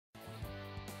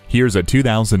Here's a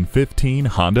 2015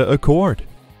 Honda Accord.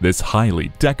 This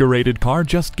highly decorated car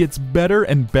just gets better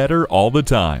and better all the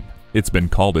time. It's been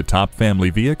called a top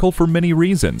family vehicle for many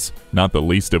reasons, not the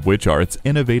least of which are its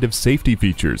innovative safety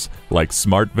features like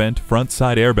smart vent front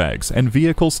side airbags and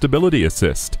vehicle stability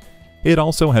assist. It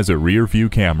also has a rear view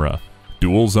camera,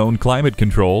 dual zone climate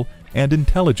control, and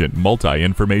intelligent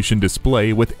multi-information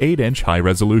display with 8-inch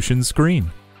high-resolution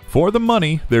screen. For the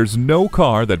money, there's no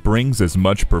car that brings as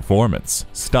much performance,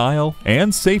 style,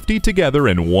 and safety together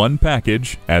in one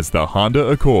package as the Honda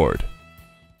Accord.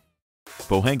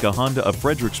 Pohanka Honda of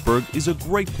Fredericksburg is a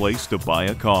great place to buy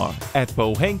a car. At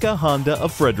Pohanka Honda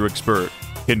of Fredericksburg,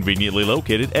 conveniently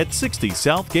located at 60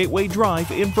 South Gateway Drive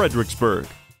in Fredericksburg.